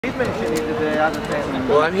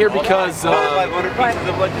Well, I'm here because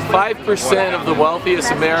 5% of the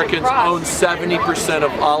wealthiest Americans own 70%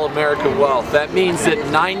 of all American wealth. That means that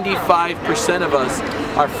 95% of us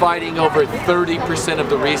are fighting over 30% of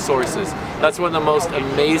the resources. That's one of the most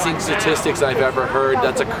amazing statistics I've ever heard.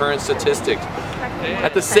 That's a current statistic.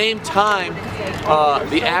 At the same time,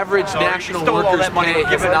 the average national workers' pay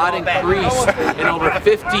has not increased in over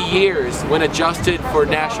 50 years when adjusted for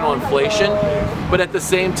national inflation. But at the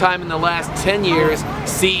same time, in the last 10 years,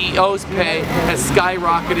 CEOs' pay has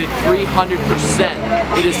skyrocketed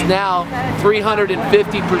 300%. It is now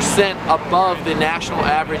 350% above the national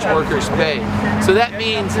average workers' pay. So that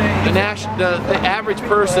means the average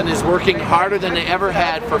person is working harder than they ever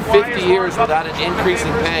had for 50 years without an increase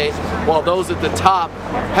in pay, while those at the top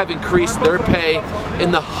have increased their pay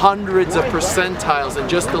in the hundreds of percentiles in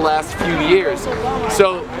just the last few years.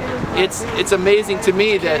 So it's amazing to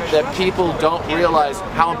me that people don't realize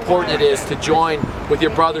how important it is to join with your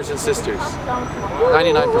brothers and sisters.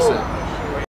 99%.